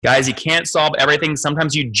Guys, you can't solve everything.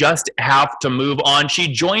 Sometimes you just have to move on. She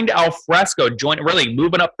joined Alfresco, really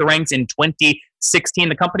moving up the ranks in 2016.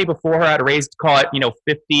 The company before her had raised, call it,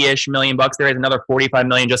 50-ish million bucks. There is another 45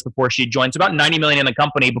 million just before she joined. So about 90 million in the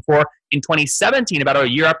company before in 2017, about a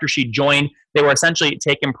year after she joined, they were essentially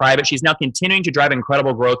taken private. She's now continuing to drive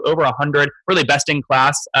incredible growth, over 100, really best in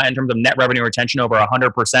class in terms of net revenue retention, over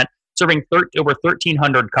 100%. Serving over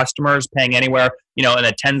 1,300 customers, paying anywhere, in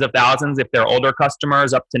the tens of thousands if they're older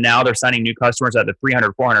customers. Up to now, they're signing new customers at the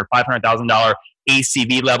 $300,000, $400,000, $500,000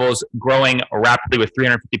 ACV levels, growing rapidly with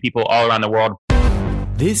 350 people all around the world.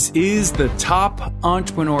 This is the Top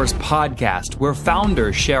Entrepreneurs Podcast, where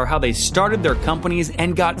founders share how they started their companies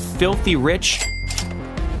and got filthy rich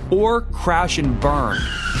or crash and burn.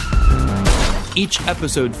 Each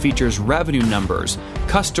episode features revenue numbers,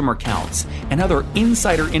 customer counts, and other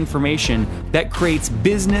insider information that creates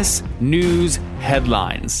business news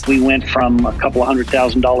headlines. We went from a couple of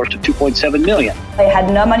 $100,000 to $2.7 million. I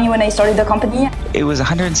had no money when I started the company. It was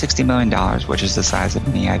 $160 million, which is the size of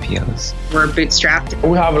many IPOs. We're bootstrapped.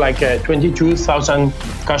 We have 22,000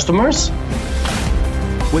 customers.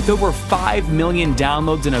 With over 5 million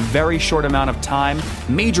downloads in a very short amount of time,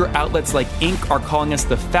 major outlets like Inc. are calling us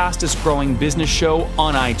the fastest growing business show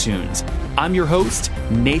on iTunes. I'm your host,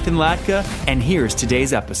 Nathan Latka, and here's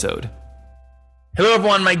today's episode. Hello,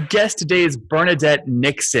 everyone. My guest today is Bernadette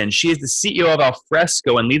Nixon. She is the CEO of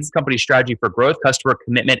Alfresco and leads the company's strategy for growth, customer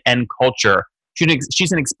commitment, and culture.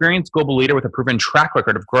 She's an experienced global leader with a proven track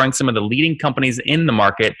record of growing some of the leading companies in the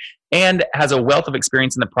market and has a wealth of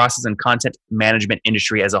experience in the process and content management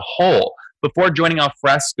industry as a whole. Before joining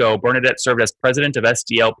Alfresco, Bernadette served as president of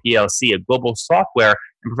SDL PLC, a global software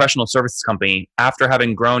and professional services company, after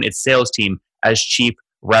having grown its sales team as chief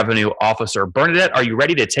revenue officer. Bernadette, are you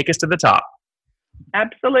ready to take us to the top?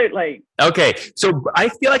 Absolutely. Okay, so I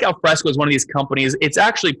feel like Alfresco is one of these companies. It's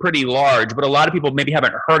actually pretty large, but a lot of people maybe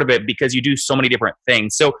haven't heard of it because you do so many different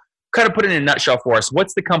things. So kind of put it in a nutshell for us.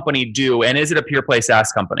 What's the company do, and is it a pure play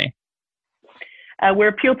SaaS company? We're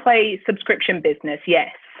a pure play subscription business,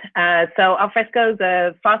 yes. So Alfresco is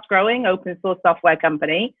a fast-growing open source software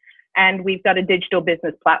company, and we've got a digital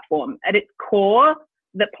business platform. At its core,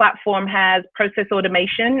 the platform has process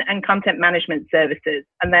automation and content management services,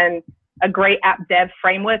 and then a great app dev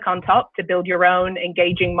framework on top to build your own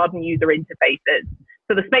engaging modern user interfaces.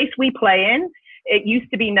 So the space we play in, it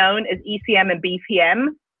used to be known as ECM and BPM,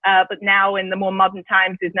 but now in the more modern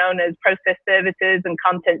times is known as process services and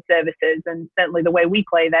content services. And certainly the way we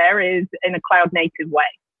play there is in a cloud native way.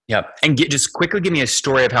 Yeah. And just quickly give me a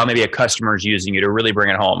story of how maybe a customer is using you to really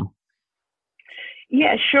bring it home.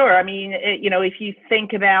 Yeah, sure. I mean, if you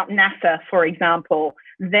think about NASA, for example,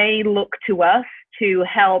 they look to us to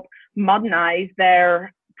help modernize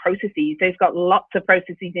their processes. They've got lots of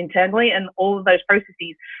processes internally, and all of those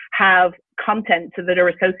processes have content that are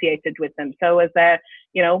associated with them. So as they're,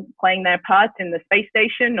 playing their part in the space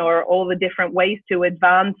station or all the different ways to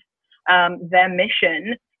advance their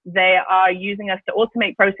mission, they are using us to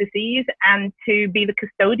automate processes and to be the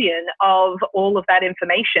custodian of all of that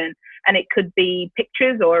information. And it could be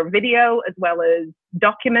pictures or video as well as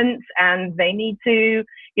documents, and they need to,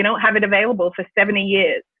 have it available for 70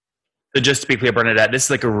 years. So just to be clear, Bernadette, this is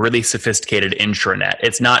like a really sophisticated intranet.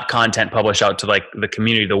 It's not content published out to like the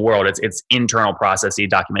community, the world. It's internal processing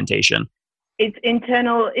documentation. It's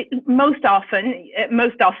internal. Most often,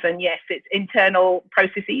 yes, it's internal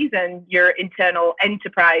processes and your internal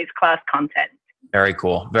enterprise class content. Very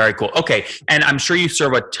cool. Very cool. Okay. And I'm sure you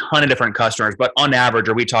serve a ton of different customers, but on average,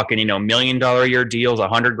 are we talking, $1 million a year deals,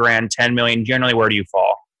 $100,000, 10 million? Generally, where do you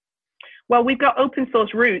fall? Well, we've got open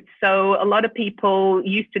source roots. So a lot of people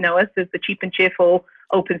used to know us as the cheap and cheerful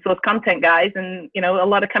open source content guys. And, a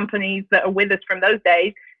lot of companies that are with us from those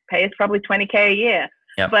days pay us probably $20,000 a year.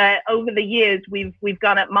 Yep. But over the years, we've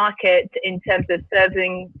gone up market in terms of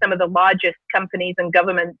serving some of the largest companies and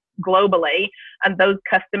governments globally. And those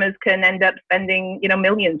customers can end up spending,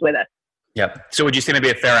 millions with us. Yep. So would you say maybe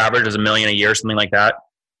a fair average is $1 million a year, something like that?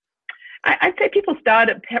 I'd say people start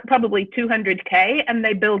at probably $200,000 and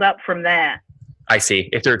they build up from there. I see.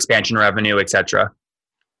 If they're expansion revenue, et cetera.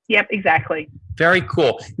 Yep, exactly. Very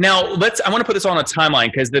cool. Now, I want to put this on a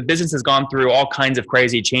timeline because the business has gone through all kinds of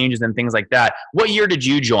crazy changes and things like that. What year did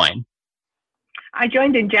you join? I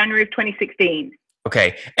joined in January of 2016.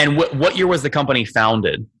 Okay. And what year was the company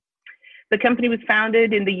founded? The company was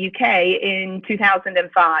founded in the UK in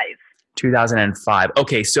 2005. 2005.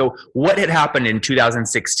 Okay, so what had happened in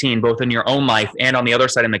 2016, both in your own life and on the other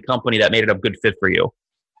side in the company, that made it a good fit for you?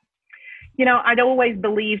 I'd always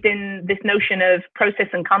believed in this notion of process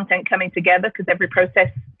and content coming together because every process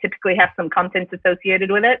typically has some content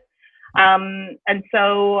associated with it. And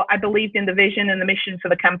so I believed in the vision and the mission for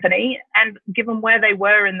the company. And given where they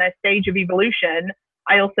were in their stage of evolution,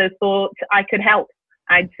 I also thought I could help.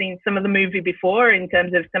 I'd seen some of the movie before in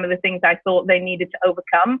terms of some of the things I thought they needed to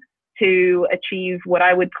overcome to achieve what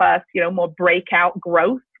I would class, more breakout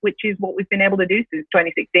growth, which is what we've been able to do since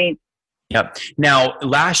 2016. Yep. Now,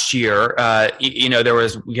 last year, there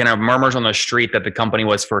was murmurs on the street that the company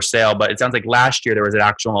was for sale, but it sounds like last year there was an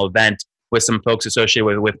actual event with some folks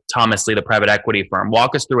associated with Thomas Lee, the private equity firm.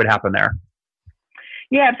 Walk us through what happened there.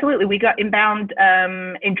 Yeah, absolutely. We got inbound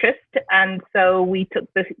interest, and so we took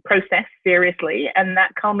the process seriously, and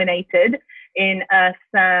that culminated in us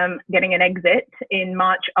getting an exit in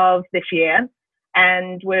March of this year.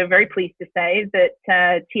 And we're very pleased to say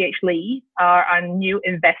that TH Lee are our new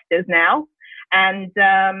investors now. And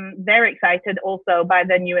they're excited also by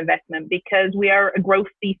the new investment because we are a growth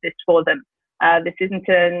thesis for them. This isn't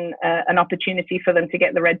an opportunity for them to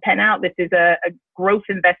get the red pen out. This is a growth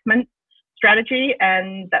investment strategy,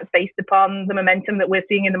 and that's based upon the momentum that we're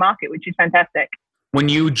seeing in the market, which is fantastic. When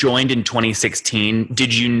you joined in 2016,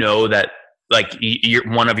 did you know that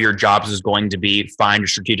one of your jobs is going to be find a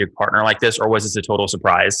strategic partner like this, or was this a total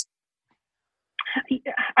surprise?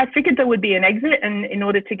 I figured there would be an exit, and in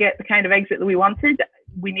order to get the kind of exit that we wanted,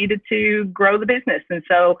 we needed to grow the business. And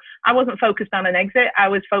so I wasn't focused on an exit. I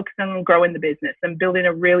was focused on growing the business and building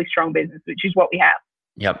a really strong business, which is what we have.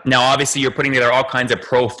 Yep. Now, obviously, you're putting together all kinds of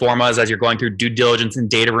pro formas as you're going through due diligence and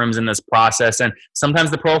data rooms in this process. And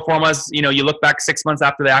sometimes the pro formas, you look back 6 months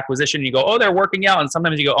after the acquisition and you go, oh, they're working out. And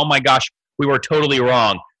sometimes you go, oh my gosh, we were totally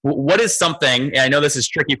wrong. What is something, and I know this is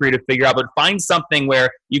tricky for you to figure out, but find something where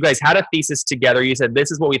you guys had a thesis together. You said,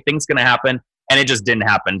 this is what we think is going to happen, and it just didn't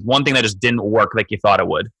happen. One thing that just didn't work like you thought it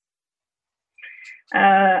would.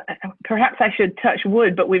 Perhaps I should touch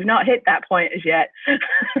wood, but we've not hit that point as yet.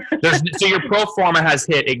 So your pro forma has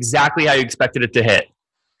hit exactly how you expected it to hit.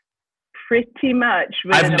 Pretty much.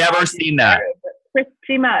 I've never seen that.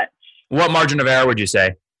 Pretty much. What margin of error would you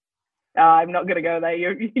say? I'm not going to go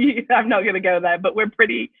there. I'm not going to go there, but we're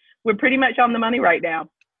pretty much on the money right now.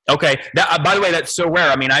 Okay. By the way, that's so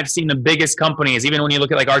rare. I mean, I've seen the biggest companies, even when you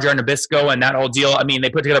look at like RJR Nabisco and that whole deal. I mean, they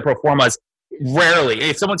put together pro formas. Rarely,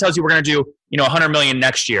 if someone tells you we're going to do, 100 million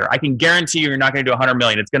next year, I can guarantee you're not going to do 100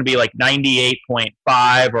 million. It's going to be like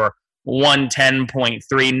 98.5 or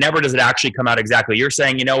 110.3. Never does it actually come out exactly. You're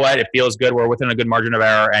saying, you know what, it feels good. We're within a good margin of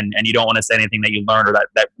error, and you don't want to say anything that you learned or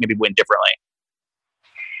that maybe went differently.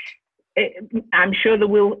 I'm sure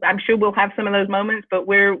we'll have some of those moments, but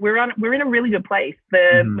we're in a really good place.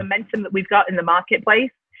 The momentum that we've got in the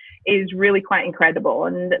marketplace is really quite incredible,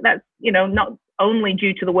 and that's not only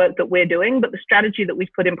due to the work that we're doing, but the strategy that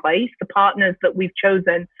we've put in place, the partners that we've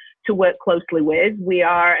chosen to work closely with. We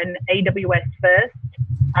are an AWS first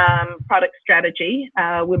product strategy.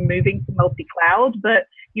 We're moving to multi-cloud, but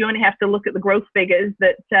you only have to look at the growth figures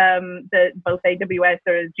that both AWS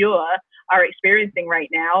or Azure are experiencing right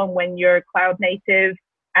now. And when you're cloud native,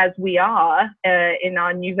 as we are in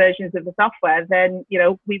our new versions of the software, then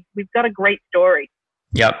we've got a great story.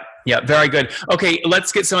 Yep. Very good. Okay,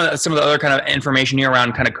 let's get some of the other kind of information here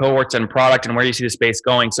around kind of cohorts and product and where you see the space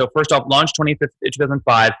going. So first off, launched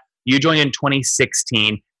 2005. You joined in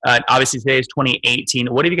 2016. Obviously, today is 2018.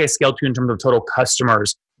 What have you guys scaled to in terms of total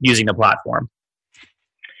customers using the platform?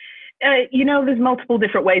 There's multiple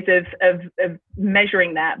different ways of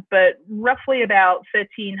measuring that, but roughly about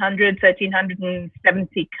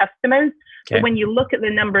 1,370 customers. Okay. But when you look at the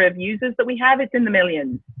number of users that we have, it's in the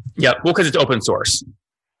millions. Yeah, well, because it's open source.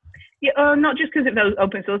 Yeah, not just because it's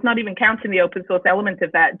open source, not even counting the open source element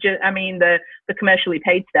of that. The commercially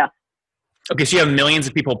paid stuff. Okay, so you have millions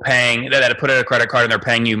of people paying that put in a credit card and they're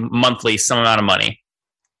paying you monthly some amount of money.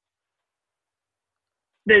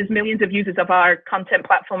 There's millions of users of our content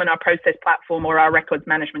platform and our process platform or our records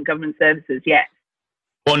management government services, yes.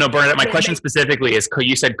 Well, no, Bernadette, my question specifically is,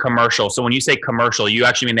 you said commercial. So when you say commercial, you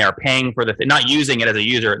actually mean they are paying for not using it as a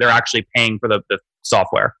user, they're actually paying for the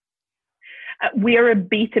software. We are a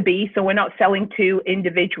B2B, so we're not selling to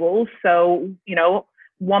individuals. So,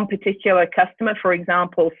 one particular customer, for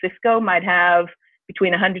example, Cisco might have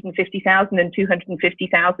between 150,000 and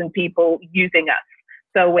 250,000 people using us.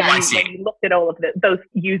 So when you look at all of those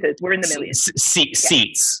users, we're in the millions.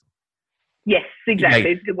 Seats. Yes,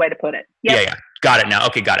 exactly. It's a good way to put it. Yep. Yeah. Got it now.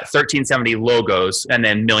 Okay, got it. 1,370 logos and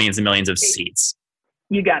then millions and millions of seats.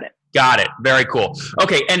 You got it. Got it. Very cool.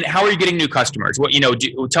 Okay, and how are you getting new customers? What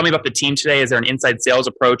tell me about the team today. Is there an inside sales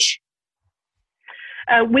approach?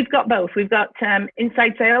 We've got both. We've got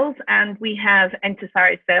inside sales and we have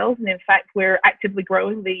enterprise sales. And in fact, we're actively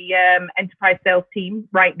growing the enterprise sales team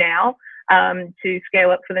right now to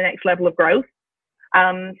scale up for the next level of growth.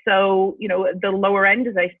 So, the lower end,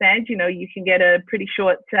 as I said, you can get a pretty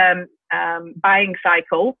short buying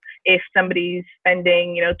cycle if somebody's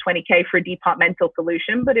spending, $20K for a departmental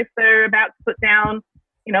solution. But if they're about to put down,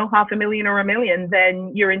 $500,000 or $1 million,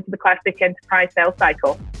 then you're into the classic enterprise sales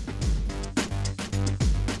cycle.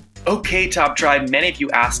 Okay, Top Tribe, many of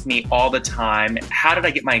you ask me all the time, how did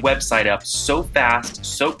I get my website up so fast,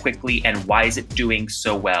 so quickly, and why is it doing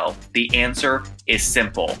so well? The answer is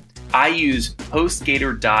simple. I use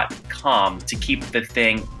HostGator.com to keep the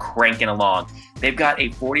thing cranking along. They've got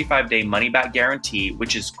a 45-day money-back guarantee,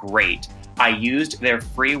 which is great. I used their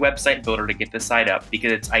free website builder to get the site up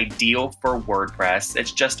because it's ideal for WordPress.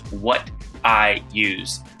 It's just what I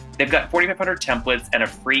use. They've got 4,500 templates and a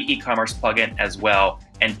free e-commerce plugin as well,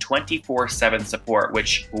 and 24/7 support,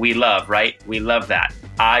 which we love, right? We love that.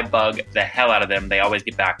 I bug the hell out of them. They always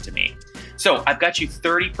get back to me. So I've got you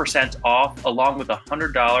 30% off along with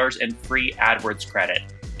 $100 in free AdWords credit.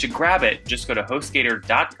 To grab it, just go to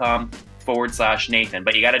HostGator.com/Nathan,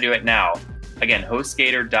 but you got to do it now. Again,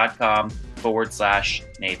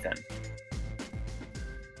 HostGator.com/Nathan.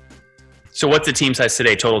 So what's the team size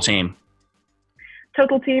today, total team?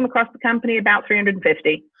 Total team across the company, about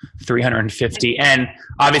 350. 350. And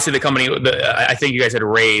obviously the company, I think you guys had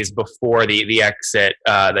raised before the exit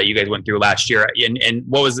that you guys went through last year. And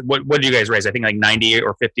what did you guys raise? I think like 90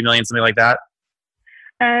 or 50 million, something like that?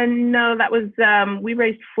 No, that was, we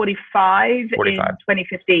raised 45 in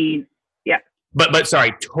 2015. Yeah. But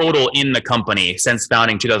sorry, total in the company since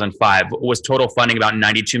founding 2005 was total funding about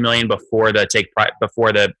 92 million before the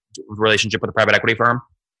relationship with the private equity firm?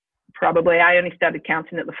 Probably. I only started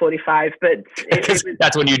counting at the 45, but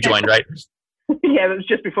that's when you joined, right? Yeah, it was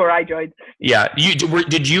just before I joined. Yeah.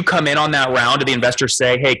 Did you come in on that round? Did the investors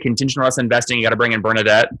say, hey, contingent on us investing, you got to bring in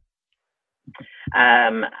Bernadette?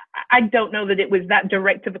 I don't know that it was that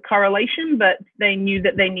direct of a correlation, but they knew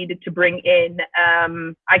that they needed to bring in,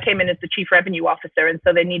 I came in as the chief revenue officer. And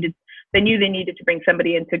so they knew they needed to bring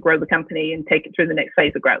somebody in to grow the company and take it through the next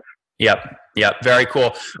phase of growth. Yep. Very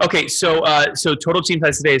cool. Okay. So total team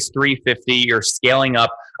size today is 350. You're scaling up.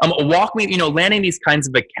 Walk me, landing these kinds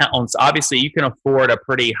of accounts, obviously you can afford a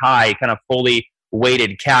pretty high kind of fully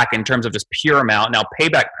weighted CAC in terms of just pure amount. Now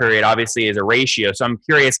payback period obviously is a ratio. So I'm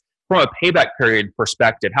curious from a payback period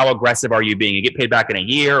perspective, how aggressive are you being? You get paid back in a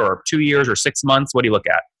year or 2 years or 6 months? What do you look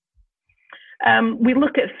at? We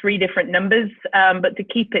look at 3 different numbers, but to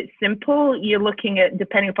keep it simple, you're looking at,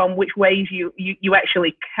 depending upon which ways you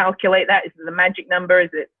actually calculate that. Is it the magic number? Is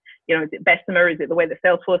it, is it Bessemer? Is it the way the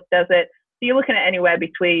Salesforce does it? So you're looking at anywhere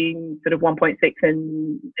between sort of 1.6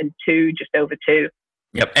 and 2, just over 2.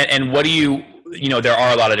 Yep. And what do there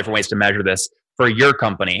are a lot of different ways to measure this. For your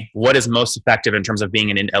company, what is most effective in terms of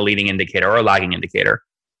being a leading indicator or a lagging indicator?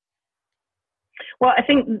 Well, I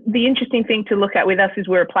think the interesting thing to look at with us is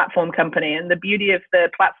we're a platform company, and the beauty of the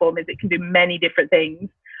platform is it can do many different things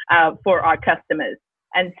for our customers.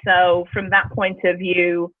 And so from that point of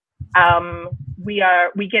view, we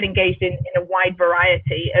get engaged in a wide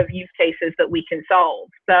variety of use cases that we can solve.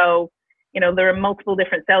 So, there are multiple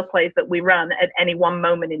different sales plays that we run at any one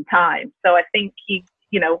moment in time. So I think we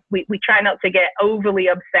try not to get overly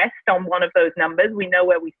obsessed on one of those numbers. We know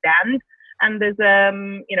where we stand. And there's a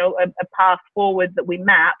path forward that we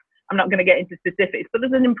map. I'm not going to get into specifics, but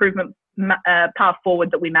there's an improvement path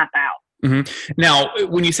forward that we map out. Mm-hmm. Now,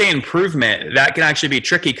 when you say improvement, that can actually be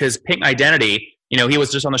tricky because Ping Identity, he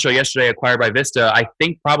was just on the show yesterday, acquired by Vista. I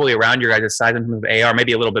think probably around your guys' size in terms of AR,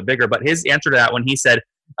 maybe a little bit bigger. But his answer to that when he said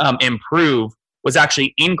improve was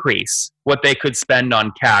actually increase what they could spend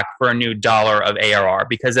on CAC for a new dollar of ARR,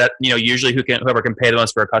 because that usually whoever can pay the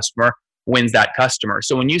most for a customer wins that customer.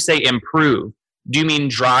 So when you say improve, do you mean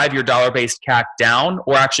drive your dollar-based CAC down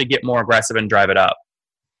or actually get more aggressive and drive it up?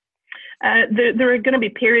 There are going to be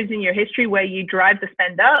periods in your history where you drive the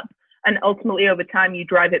spend up and ultimately over time you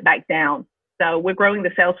drive it back down. So we're growing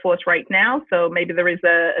the sales force right now. So maybe there is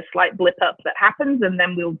a slight blip up that happens and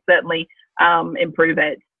then we'll certainly improve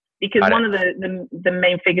it. Because one of the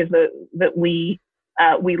main figures that we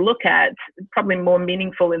look at, probably more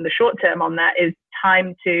meaningful in the short term on that, is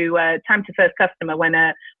time to first customer when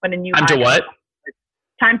a new time to what?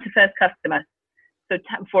 Time to first customer. So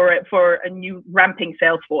for a new ramping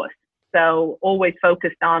sales force. So always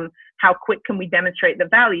focused on how quick can we demonstrate the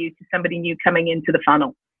value to somebody new coming into the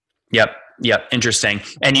funnel. Yep. Interesting.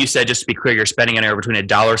 And you said, just to be clear, you're spending anywhere between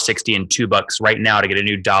 $1.60 and $2 right now to get a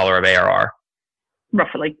new dollar of ARR.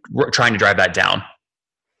 Roughly. We're trying to drive that down.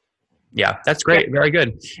 Yeah, that's great. Yeah. Very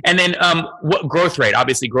good. And then what growth rate?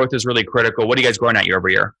 Obviously, growth is really critical. What are you guys growing at year over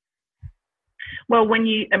year? Well,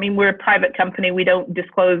 we're a private company. We don't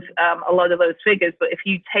disclose a lot of those figures. But if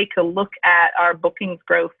you take a look at our bookings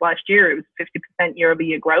growth last year, it was 50%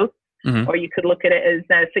 year-over-year growth. Mm-hmm. Or you could look at it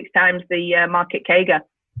as 6 times the market CAGR.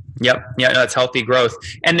 Yep. Yeah, that's healthy growth.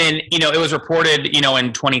 And then, it was reported, in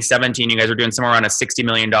 2017, you guys were doing somewhere around a $60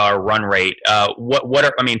 million run rate.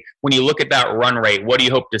 When you look at that run rate, what do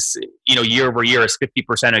you hope to see, year over year? Is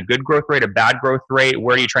 50% a good growth rate, a bad growth rate?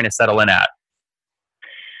 Where are you trying to settle in at?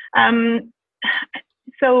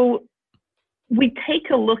 So we take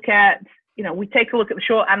a look at the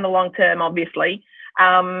short and the long term, obviously.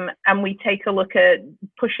 And we take a look at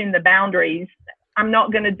pushing the boundaries. I'm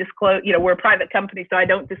not going to disclose, we're a private company, so I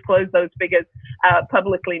don't disclose those figures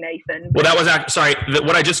publicly, Nathan. Well, that was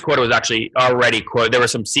what I just quoted was actually already quoted. There were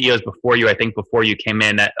some CEOs before you, I think before you came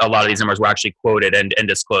in, that a lot of these numbers were actually quoted and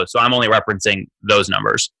disclosed. So I'm only referencing those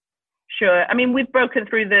numbers. Sure. I mean, we've broken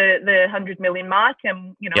through the 100 million mark,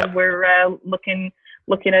 and, yep. We're looking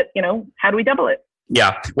at, how do we double it?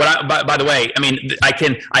 Yeah. By the way,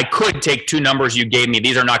 I could take two numbers you gave me.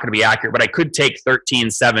 These are not going to be accurate, but I could take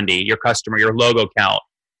 1370, your logo count,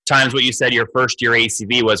 times what you said your first year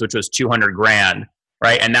ACV was, which was 200 grand,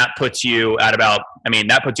 right? And that puts you at about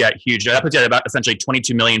essentially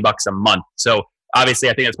 22 million bucks a month. So obviously,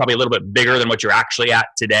 I think it's probably a little bit bigger than what you're actually at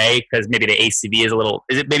today, because maybe the ACV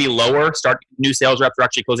is it maybe lower? New sales reps are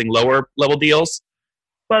actually closing lower level deals?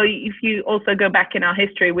 Well, if you also go back in our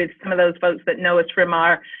history with some of those folks that know us from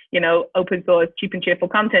our, open source, cheap and cheerful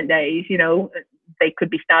content days, they could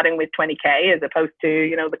be starting with 20K as opposed to,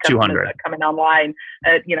 the customers that are coming online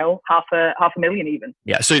at, half a million even.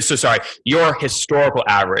 Yeah. So sorry, your historical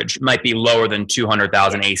average might be lower than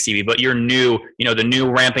 200,000 ACV, but your new, the new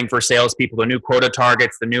ramping for salespeople, the new quota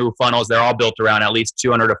targets, the new funnels, they're all built around at least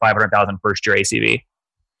 200 to 500,000 first year ACV.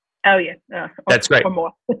 Oh yeah, that's great. Or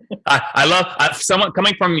more. I love someone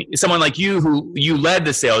coming from someone like you who you led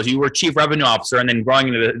the sales. You were chief revenue officer and then growing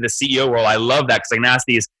into the CEO role. I love that because I can ask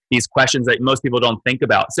these questions that most people don't think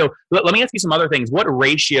about. So let me ask you some other things. What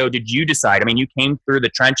ratio did you decide? You came through the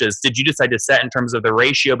trenches. Did you decide to set in terms of the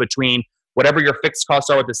ratio between whatever your fixed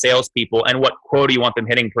costs are with the salespeople and what quota you want them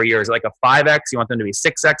hitting per year? Is it like a 5x? You want them to be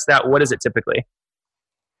 6x that? What is it typically?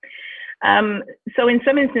 So in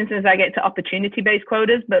some instances, I get to opportunity-based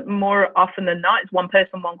quotas, but more often than not, it's one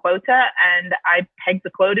person, one quota. And I peg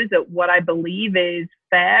the quotas at what I believe is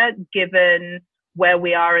fair given where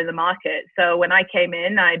we are in the market. So when I came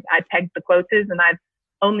in, I pegged the quotas and I've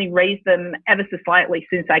only raised them ever so slightly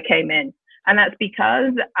since I came in. And that's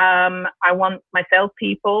because I want my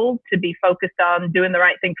salespeople to be focused on doing the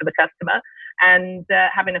right thing for the customer and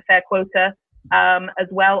having a fair quota as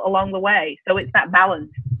well along the way. So it's that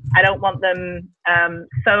balance. I don't want them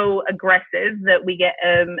so aggressive that we get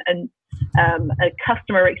a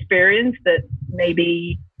customer experience that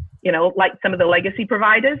maybe, like some of the legacy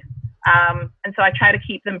providers. And so I try to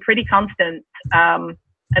keep them pretty constant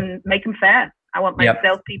and make them fair. I want my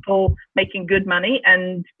salespeople making good money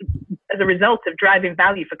and as a result of driving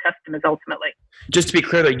value for customers ultimately. Just to be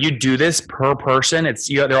clear, that you do this per person.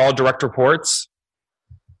 They're all direct reports?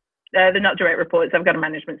 They're not direct reports. I've got a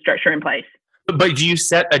management structure in place. But do you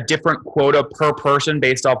set a different quota per person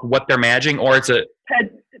based off what they're managing, or it's a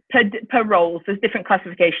per roles? There's different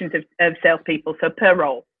classifications of salespeople, so per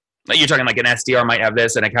role. You're talking like an SDR might have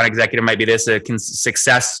this, an account executive might be this, a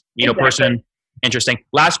success person. Interesting.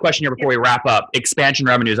 Last question here before we wrap up. Expansion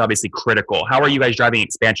revenue is obviously critical. How are you guys driving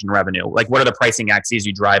expansion revenue? Like, what are the pricing axes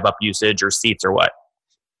you drive up usage or seats or what?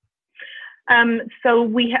 So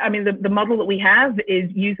the model that we have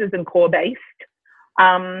is users and core based.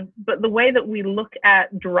 But the way that we look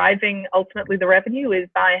at driving ultimately the revenue is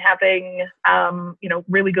by having,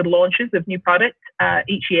 really good launches of new products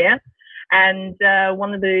each year. And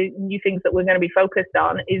one of the new things that we're going to be focused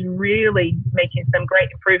on is really making some great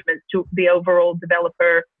improvements to the overall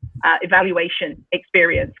developer evaluation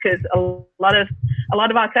experience. Because a lot of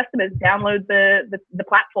our customers download the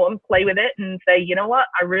platform, play with it, and say, you know what,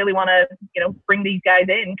 I really want to bring these guys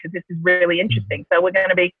in because this is really interesting. So we're going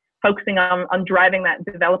to be focusing on driving that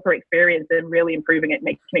developer experience and really improving it,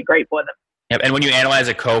 making it great for them. Yep. And when you analyze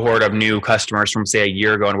a cohort of new customers from, say, a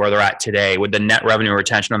year ago and where they're at today, with the net revenue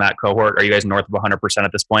retention on that cohort, are you guys north of 100%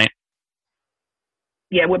 at this point?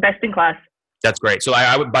 Yeah, we're best in class. That's great. So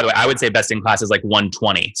I would say best in class is like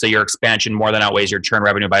 120. So your expansion more than outweighs your churn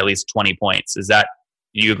revenue by at least 20 points. Do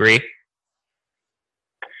you agree?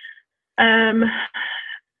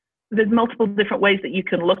 There's multiple different ways that you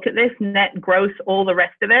can look at this, net, gross, all the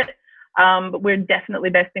rest of it. But we're definitely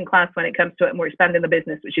best in class when it comes to it, and we're expanding the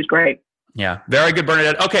business, which is great. Yeah. Very good,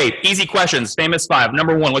 Bernadette. Okay. Easy questions. Famous 5.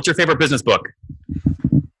 Number 1, what's your favorite business book?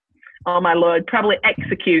 Oh my Lord. Probably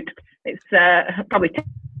Execute It's probably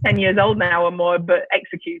 10 years old now or more, but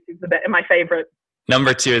Execute is my favorite.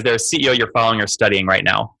 Number 2, is there a CEO you're following or studying right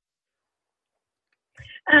now?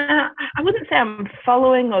 I wouldn't say I'm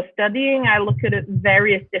following or studying. I look at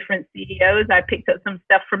various different CEOs. I picked up some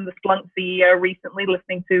stuff from the Splunk CEO recently,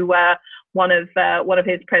 listening to one of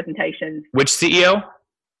his presentations. Which CEO?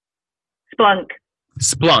 Splunk.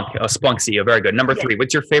 Splunk. Oh, Splunk CEO. Very good. Number 3,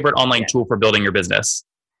 what's your favorite online tool for building your business?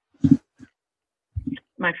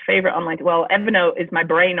 My favorite online, well, Evernote is my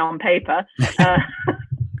brain on paper.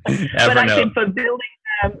 But actually for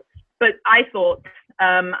building, but I thought,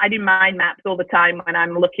 I do mind maps all the time when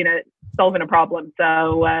I'm looking at solving a problem.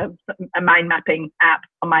 So a mind mapping app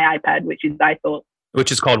on my iPad, which is iThought.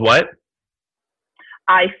 Which is called what?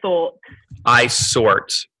 iThought.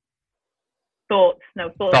 iSort. Thoughts. No,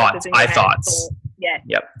 thoughts. iThoughts. Yeah.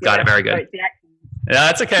 Yep. Got it. Very good. No,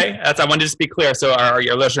 that's okay. I wanted to just be clear so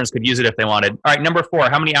your listeners could use it if they wanted. All right. Number 4,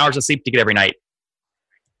 how many hours of sleep do you get every night?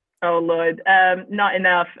 Oh, Lord. Not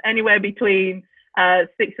enough. Anywhere between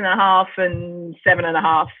 6.5 and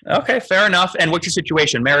 7.5. Okay, fair enough. And what's your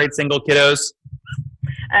situation? Married, single, kiddos?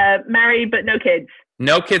 Married, but no kids.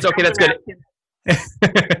 No kids. Okay, that's good.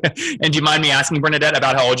 And do you mind me asking, Bernadette,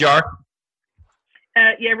 about how old you are?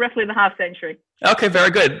 Yeah, roughly the half century. Okay,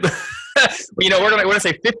 very good. We're going to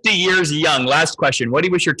say 50 years young. Last question. What do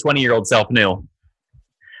you wish your 20-year-old self knew?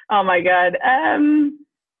 Oh, my God.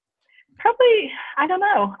 Probably, I don't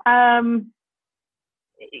know.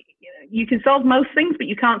 You can solve most things, but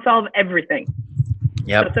you can't solve everything.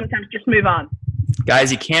 Yep. So sometimes just move on.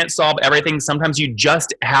 Guys, you can't solve everything. Sometimes you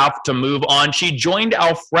just have to move on. She joined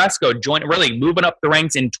Alfresco, really moving up the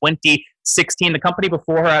ranks in 2016. The company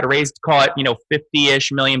before her had raised, call it,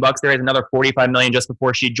 50-ish million bucks. There is another 45 million just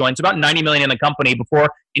before she joined. So about 90 million in the company before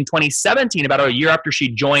in 2017, about a year after she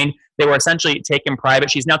joined, they were essentially taken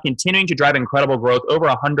private. She's now continuing to drive incredible growth, over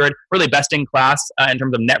 100, really best in class in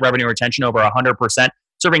terms of net revenue retention, over 100%.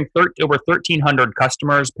 Serving over 1,300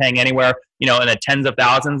 customers, paying anywhere, in the tens of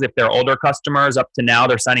thousands. If they're older customers, up to now,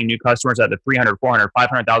 they're signing new customers at the $300,000, $400,000,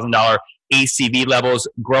 $500,000 ACV levels,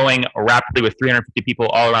 growing rapidly with 350 people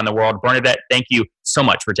all around the world. Bernadette, thank you so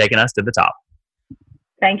much for taking us to the top.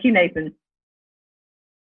 Thank you, Nathan.